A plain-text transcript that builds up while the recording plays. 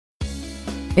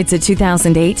It's a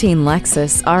 2018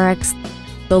 Lexus RX.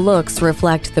 The looks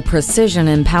reflect the precision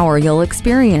and power you'll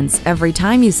experience every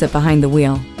time you sit behind the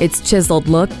wheel. Its chiseled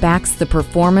look backs the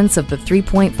performance of the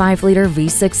 3.5-liter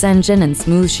V6 engine and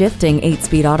smooth-shifting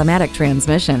 8-speed automatic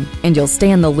transmission. And you'll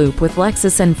stay in the loop with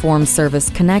Lexus Informed Service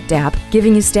Connect app,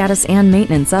 giving you status and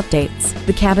maintenance updates.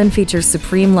 The cabin features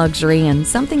supreme luxury and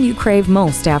something you crave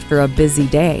most after a busy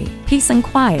day: peace and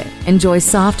quiet. Enjoy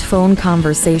soft phone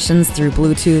conversations through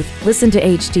Bluetooth, listen to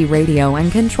HD radio,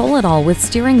 and control it all with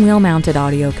steering wheel mounted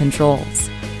audio controls.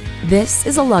 This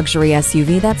is a luxury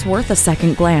SUV that's worth a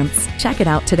second glance. Check it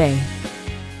out today.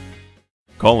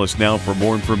 Call us now for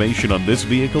more information on this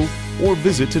vehicle or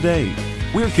visit today.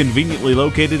 We're conveniently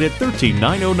located at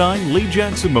 13909 Lee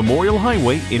Jackson Memorial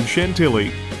Highway in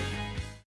Chantilly.